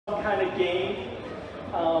fun kind of game.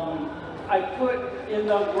 I put in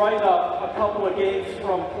the write-up a couple of games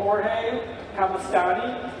from Forehand,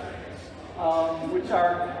 Kamistani, which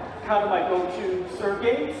are kind of my go-to serve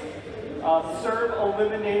games. Serve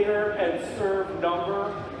Eliminator and Serve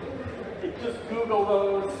Number. Just Google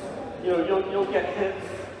those, you'll get hits.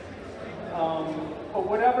 But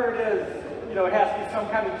whatever it is, it has to be some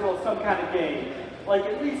kind of drill, some kind of game. Like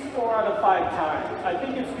at least 4 out of 5 times. I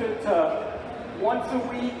think it's good to, once a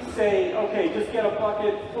week, say, okay, just get a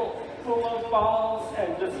bucket full of balls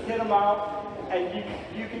and just hit them out. And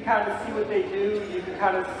you can kind of see what they do. You can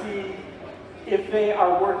kind of see if they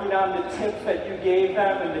are working on the tips that you gave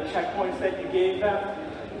them and the checkpoints that you gave them.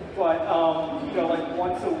 But, like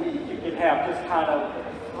once a week, you can have just kind of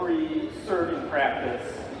free serving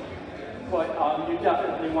practice. But you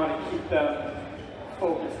definitely want to keep them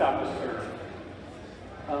focused on the serve.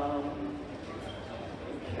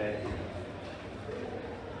 Okay.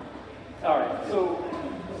 All right, so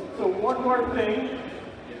one more thing.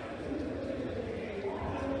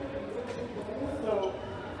 So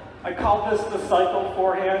I call this the cycle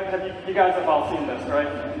forehand. You guys have all seen this, right?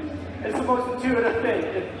 It's the most intuitive thing.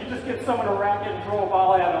 If you just get someone a racket and throw a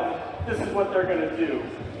ball at them, this is what they're going to do.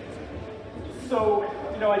 So,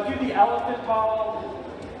 I do the elephant ball,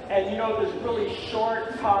 and this really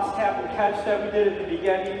short toss, tap, and catch that we did at the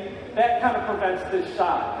beginning. That kind of prevents this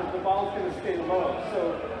shot because the ball's going to stay low.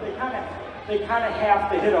 So they kind of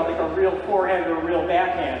have to hit like a real forehand or a real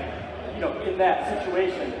backhand, in that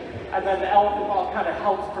situation. And then the elephant ball kind of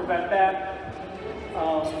helps prevent that.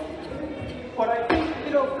 But I think,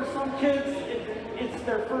 for some kids, it's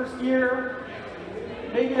their first year.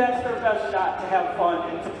 Maybe that's their best shot to have fun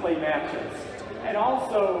and to play matches. And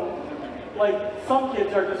also, like, some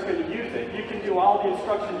kids are just going to use it. You can do all the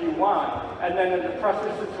instruction you want, and then in a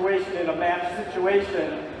pressure situation, in a match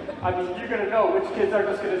situation, you're going to know which kids are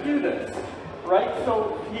just going to do this, right?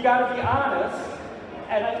 So you got to be honest,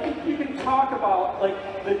 and I think you can talk about,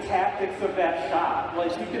 like, the tactics of that shot.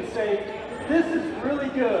 Like, you can say, this is really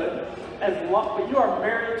good, but you are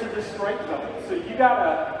married to the strike zone. So you got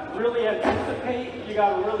to really anticipate, you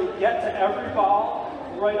got to really get to every ball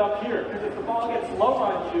right up here. Because if the ball gets low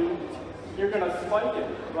on you, you're going to spike it,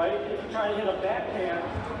 right? If you try to hit a backhand,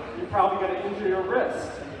 you're probably going to injure your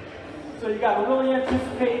wrist. So you got to really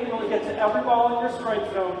anticipate and really get to every ball in your strike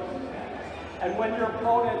zone. And when your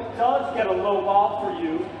opponent does get a low ball for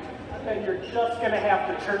you, then you're just going to have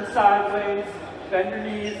to turn sideways, bend your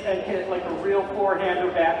knees, and hit like a real forehand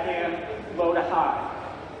or backhand, low to high.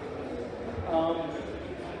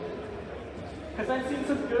 Because I've seen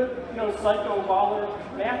some good, psycho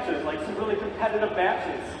baller matches, like some really competitive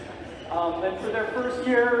matches. And for their first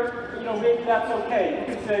year, maybe that's okay.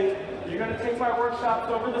 You can say, you're going to take my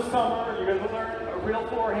workshops over the summer, you're going to learn a real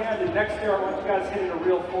forehand, and next year I want you guys hitting a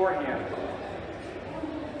real forehand.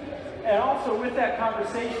 And also with that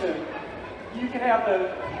conversation, you can have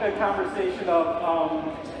the conversation of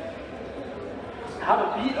how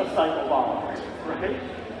to beat a cycle baller, right?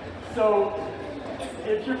 So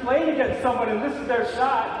if you're playing against someone and this is their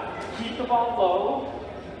shot, keep the ball low,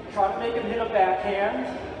 try to make them hit a backhand,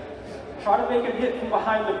 try to make them hit from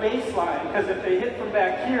behind the baseline, because if they hit from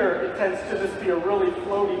back here, it tends to just be a really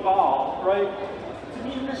floaty ball, right? To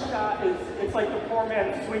me, this shot it's like the poor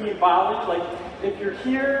man's swinging volley. Like, if you're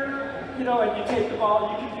here, and you take the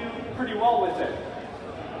ball, you can do pretty well with it.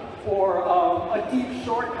 Or a deep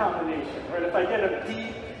short combination, right? If I get a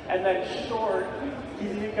deep and then short,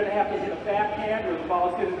 he's either going to have to hit a backhand or the ball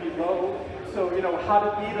is going to be low. So, how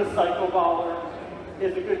to beat a cycle baller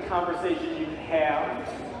is a good conversation you can have.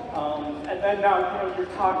 And then now, you're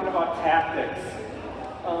talking about tactics.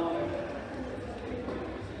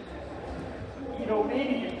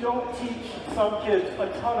 Maybe you don't teach some kids a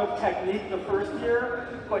ton of technique the first year,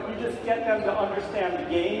 but you just get them to understand the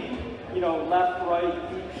game. Left,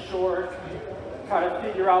 right, deep, short. Try to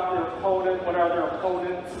figure out their opponent, what are their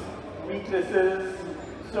opponent's weaknesses.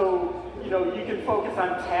 So, you can focus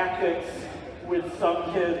on tactics with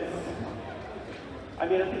some kids. I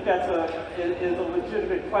think that's is a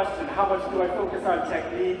legitimate question. How much do I focus on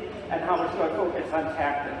technique and how much do I focus on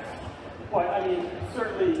tactics? But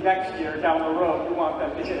certainly next year down the road, you want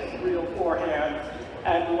them to hit real forehands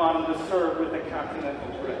and you want them to serve with a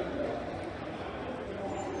continental grip.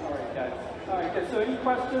 All right, guys. So any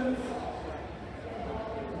questions?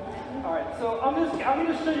 All right, so I'm going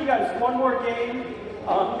to show you guys one more game.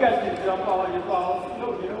 You guys can jump all your balls.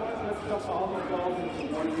 No, you know what? Let's jump all these balls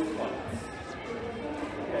into one of these buckets.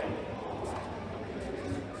 Okay.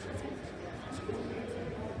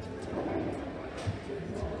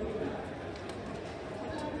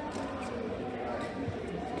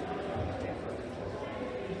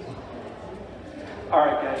 All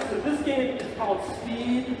right, guys, so this game is called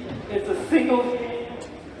Speed. It's a singles game.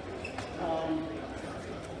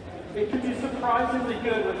 It can be surprisingly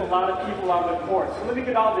good with a lot of people on the court. So let me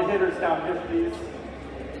get all the hitters down here, please.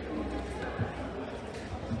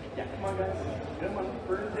 Yeah, come on, guys. Come on,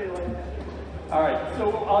 burn daylight. All right,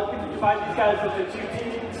 so I'll divide these guys into two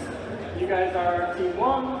teams. You guys are team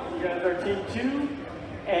 1, you guys are team 2.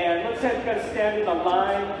 And let's say you guys stand in a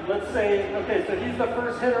line. Let's say, okay, so he's the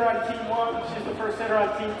first hitter on team 1, she's the first hitter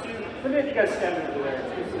on team 2. So maybe you guys stand over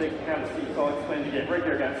there so they can kind of see. So I'll explain the game. Right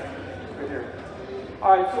here, guys. Right here.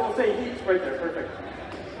 All right, so we'll say he's right there. Perfect.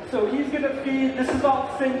 So he's going to feed. This is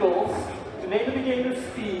all singles. The name of the game is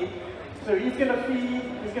Speed. So he's going to feed.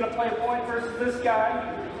 He's going to play a point versus this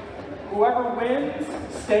guy. Whoever wins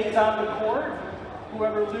stays on the court.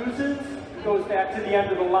 Whoever loses goes back to the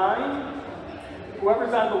end of the line.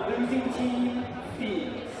 Whoever's on the losing team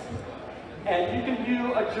feeds. And you can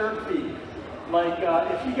do a jerk feed. Like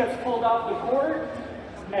if he gets pulled off the court,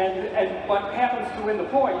 and what happens to win the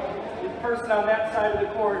point, the person on that side of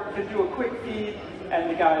the court can do a quick feed, and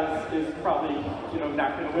the guy is probably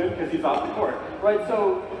not going to win because he's off the court. Right?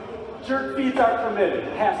 So jerk feeds are permitted.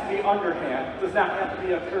 It has to be underhand. It does not have to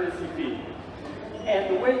be a courtesy feed.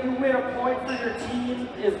 And the way you win a point for your team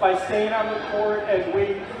is by staying on the court and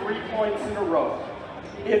winning 3 points in a row.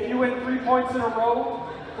 If you win 3 points in a row,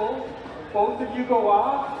 both of you go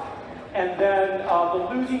off, and then the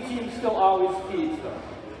losing team still always feeds them.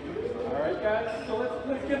 All right, guys, so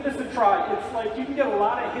let's give this a try. It's like you can get a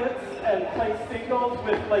lot of hits and play singles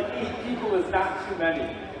with like 8 people is not too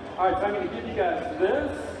many. All right, so I'm going to give you guys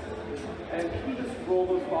this, and can you just roll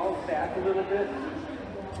those balls back a little bit?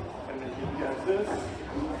 I'm going to give you guys this.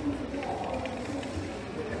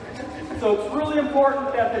 So it's really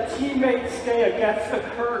important that the teammates stay against the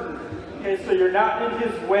curtain. Okay, so you're not in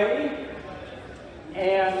his way,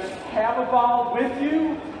 and have a ball with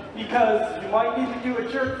you, because you might need to do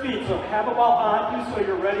a jerk feed, so have a ball on you so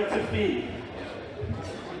you're ready to feed.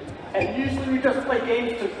 And usually we just play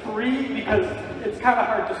games to 3 because it's kind of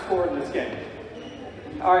hard to score in this game.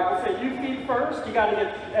 All right, let's say you feed first. You got to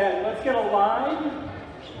get, and let's get a line.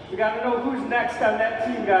 We got to know who's next on that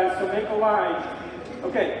team, guys, so make a line.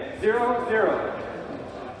 Okay, 0, 0.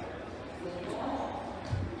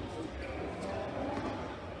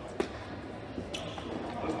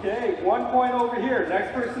 Okay, 1 point over here.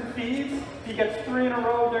 Next person feeds. If he gets 3 in a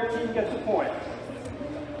row, their team gets a point.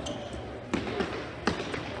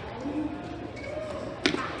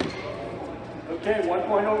 Okay, 1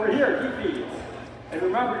 point over here. He feeds. And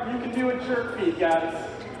remember, you can do a jerk feed, guys.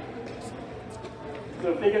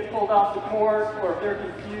 So if they get pulled off the court, or if they're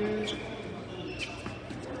confused.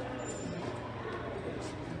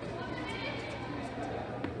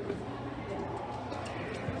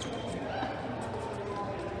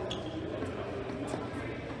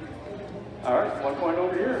 All right, 1 point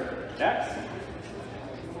over here. Next.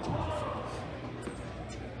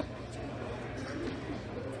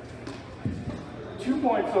 Two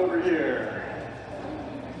points over here.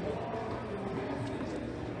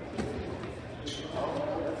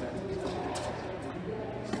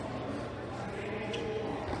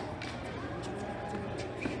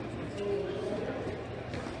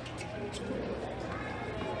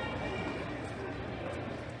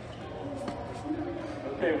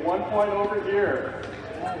 Okay, 1 point over here.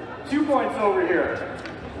 2 points over here.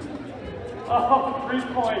 Oh, 3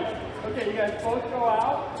 points. Okay, you guys both go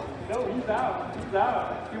out. No, he's out. He's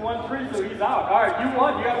out. He won 3, so he's out. All right, you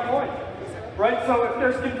won. You got a point. Right? So if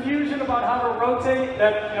there's confusion about how to rotate,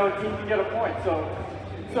 that team can get a point. So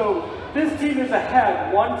this team is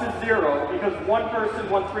ahead 1-0 because one person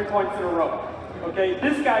won 3 points in a row. Okay,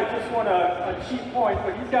 this guy just won a cheap point,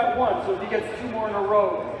 but he's got 1. So if he gets 2 more in a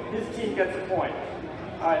row, his team gets a point.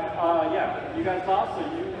 All right, yeah, you guys lost, so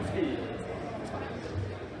you feed.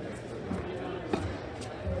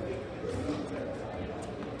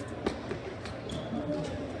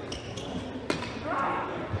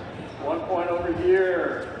 One point over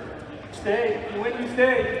here. Stay. If you win, you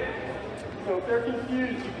stay. So if they're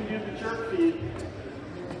confused, you can use the jerk feed.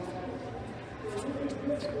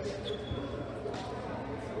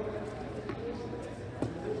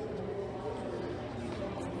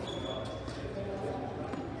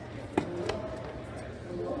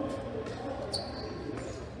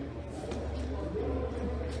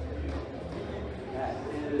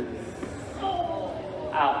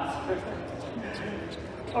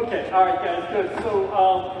 Okay, all right, guys, good.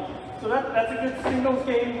 So that's a good singles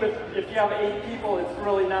game. With if you have 8 people, it's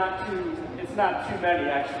really not too many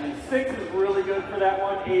actually. 6 is really good for that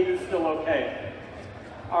one. 8 is still okay.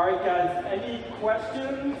 All right, guys. Any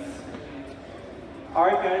questions? All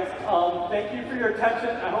right, guys. Thank you for your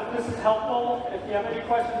attention. I hope this is helpful. If you have any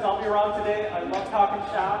questions, I'll be around today. I love talking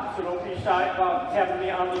shop, so don't be shy about tapping me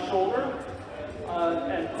on the shoulder.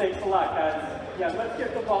 And thanks a lot, guys. Yeah, let's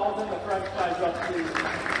get the balls and the French fries up, please.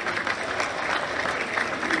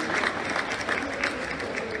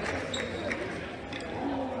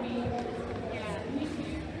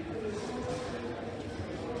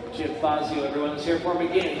 Chip Fazio, everyone. Let's hear for him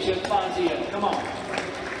again. Chip Fazio, come on.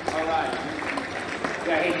 All right.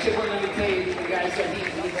 Yeah, hey, Chip, let me tell you, the guy said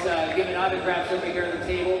he's giving autographs over here on the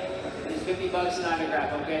table. It's $50 an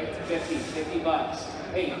autograph, okay? 50 bucks.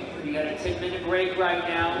 Hey, you got a 10-minute break right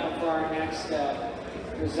now before our next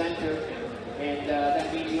presenter. And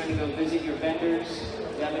that means you're going to go visit your vendors.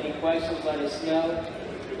 If you have any questions, let us know.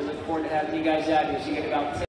 We look forward to having you guys out here. So you get about 10